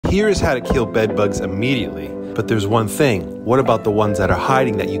here's how to kill bed bugs immediately. But there's one thing. What about the ones that are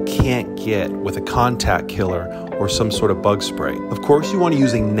hiding that you can't get with a contact killer or some sort of bug spray? Of course, you want to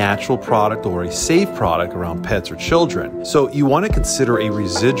use a natural product or a safe product around pets or children. So you want to consider a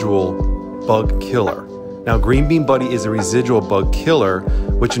residual bug killer. Now, Green Bean Buddy is a residual bug killer,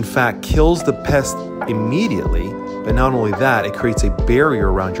 which in fact kills the pest immediately. But not only that, it creates a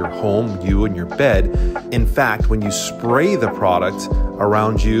barrier around your home, you and your bed. In fact, when you spray the product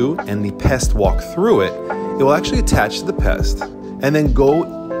around you and the pest walk through it, it will actually attach to the pest and then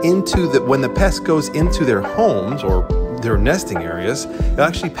go into when the pest goes into their homes or their nesting areas, it'll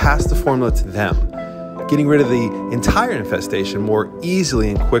actually pass the formula to them, getting rid of the entire infestation more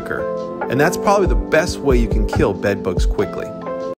easily and quicker. And that's probably the best way you can kill bed bugs quickly.